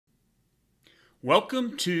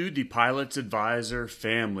Welcome to the Pilots Advisor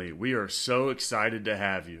family. We are so excited to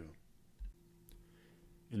have you.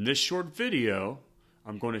 In this short video,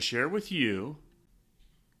 I'm going to share with you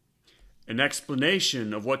an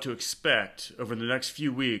explanation of what to expect over the next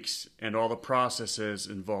few weeks and all the processes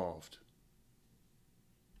involved.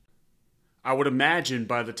 I would imagine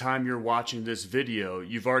by the time you're watching this video,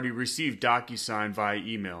 you've already received DocuSign via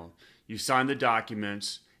email. You signed the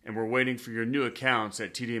documents and we're waiting for your new accounts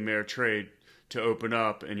at TD Ameritrade to open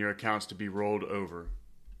up and your accounts to be rolled over.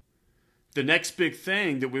 The next big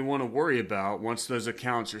thing that we want to worry about once those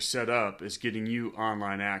accounts are set up is getting you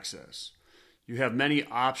online access. You have many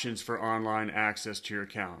options for online access to your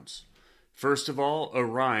accounts. First of all,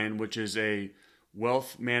 Orion, which is a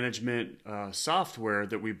wealth management software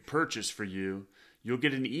that we purchased for you, you'll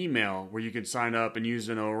get an email where you can sign up and use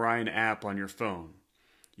an Orion app on your phone.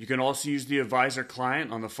 You can also use the Advisor client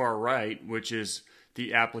on the far right, which is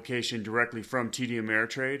the application directly from TD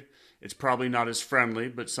Ameritrade. It's probably not as friendly,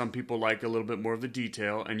 but some people like a little bit more of the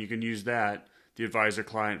detail, and you can use that, the Advisor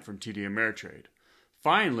client from TD Ameritrade.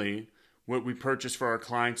 Finally, what we purchase for our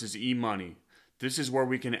clients is eMoney. This is where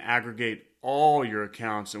we can aggregate all your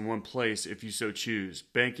accounts in one place if you so choose.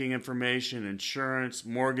 Banking information, insurance,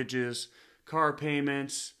 mortgages, car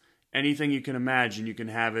payments, anything you can imagine, you can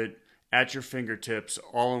have it at your fingertips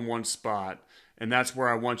all in one spot. And that's where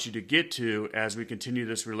I want you to get to as we continue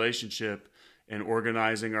this relationship and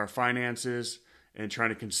organizing our finances and trying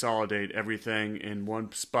to consolidate everything in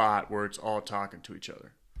one spot where it's all talking to each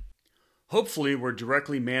other. Hopefully, we're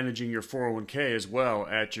directly managing your 401k as well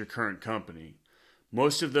at your current company.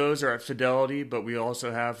 Most of those are at Fidelity, but we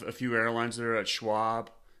also have a few airlines that are at Schwab,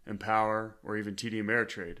 Empower, or even TD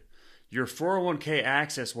Ameritrade. Your 401k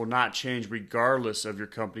access will not change regardless of your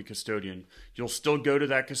company custodian. You'll still go to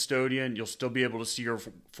that custodian. You'll still be able to see your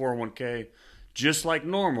 401k just like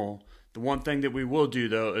normal. The one thing that we will do,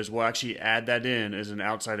 though, is we'll actually add that in as an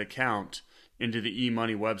outside account into the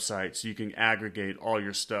eMoney website so you can aggregate all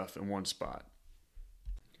your stuff in one spot.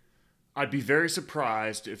 I'd be very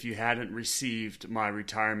surprised if you hadn't received my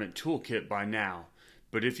retirement toolkit by now.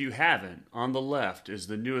 But if you haven't, on the left is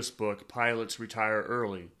the newest book, Pilots Retire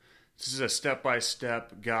Early. This is a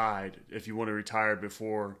step-by-step guide if you want to retire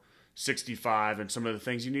before 65 and some of the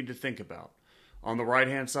things you need to think about. On the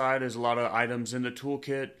right-hand side is a lot of items in the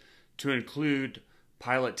toolkit to include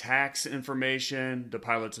pilot tax information, the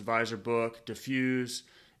Pilot's Advisor book, Diffuse,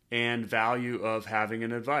 and value of having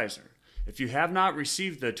an advisor. If you have not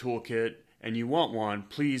received the toolkit and you want one,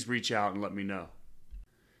 please reach out and let me know.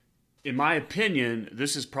 In my opinion,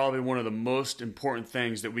 this is probably one of the most important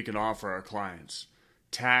things that we can offer our clients.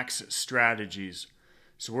 Tax strategies.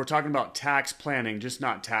 So we're talking about tax planning, just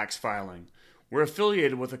not tax filing. We're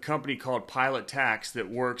affiliated with a company called Pilot Tax that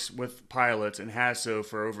works with pilots and has so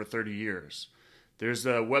for over 30 years. There's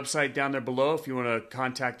a website down there below if you want to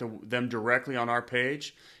contact them directly on our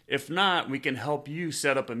page. If not, we can help you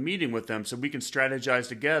set up a meeting with them so we can strategize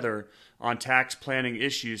together on tax planning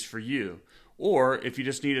issues for you. Or if you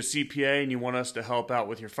just need a CPA and you want us to help out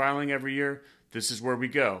with your filing every year, this is where we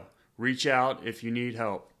go. Reach out if you need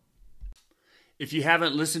help. If you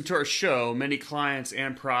haven't listened to our show, many clients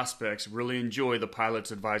and prospects really enjoy the Pilots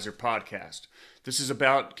Advisor podcast. This is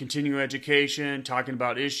about continuing education, talking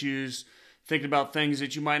about issues, thinking about things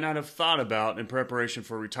that you might not have thought about in preparation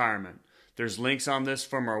for retirement. There's links on this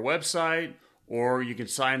from our website, or you can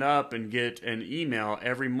sign up and get an email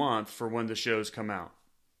every month for when the shows come out.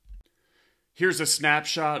 Here's a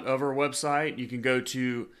snapshot of our website. You can go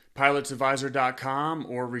to pilotsadvisor.com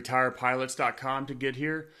or retirepilots.com to get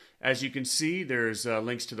here. As you can see, there's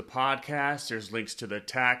links to the podcast. There's links to the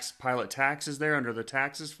pilot taxes there under the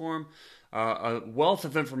taxes form. A wealth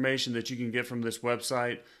of information that you can get from this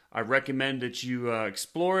website. I recommend that you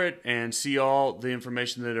explore it and see all the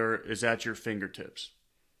information that is at your fingertips.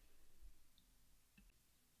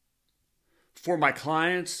 For my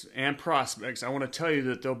clients and prospects, I want to tell you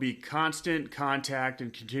that there'll be constant contact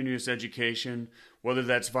and continuous education, whether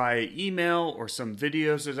that's via email or some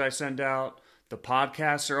videos that I send out. The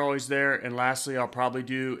podcasts are always there. And lastly, I'll probably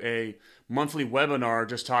do a monthly webinar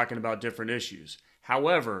just talking about different issues.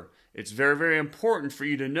 However, it's very, very important for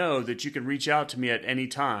you to know that you can reach out to me at any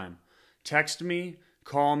time. Text me,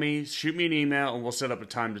 call me, shoot me an email, and we'll set up a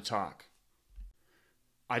time to talk.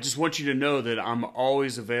 I just want you to know that I'm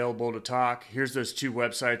always available to talk. Here's those two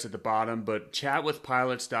websites at the bottom, but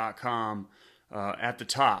chatwithpilots.com at the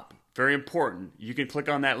top. Very important. You can click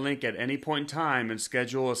on that link at any point in time and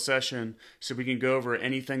schedule a session so we can go over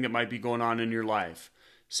anything that might be going on in your life.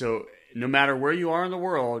 So no matter where you are in the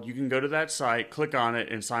world, you can go to that site, click on it,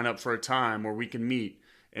 and sign up for a time where we can meet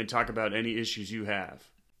and talk about any issues you have.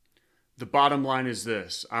 The bottom line is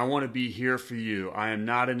this: I want to be here for you. I am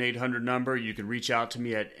not an 800 number. You can reach out to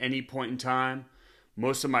me at any point in time.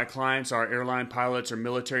 Most of my clients are airline pilots or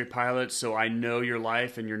military pilots, so I know your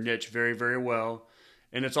life and your niche very, very well.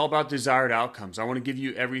 And it's all about desired outcomes. I want to give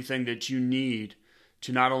you everything that you need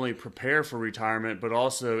to not only prepare for retirement, but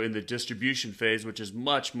also in the distribution phase, which is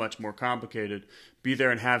much, much more complicated, be there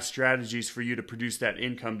and have strategies for you to produce that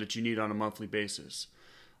income that you need on a monthly basis.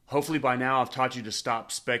 Hopefully by now I've taught you to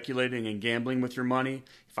stop speculating and gambling with your money.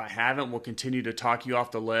 If I haven't, we'll continue to talk you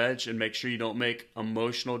off the ledge and make sure you don't make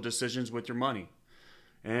emotional decisions with your money.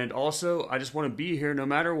 And also, I just want to be here no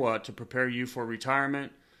matter what to prepare you for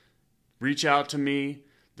retirement. Reach out to me.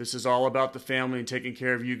 This is all about the family and taking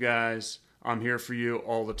care of you guys. I'm here for you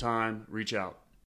all the time. Reach out.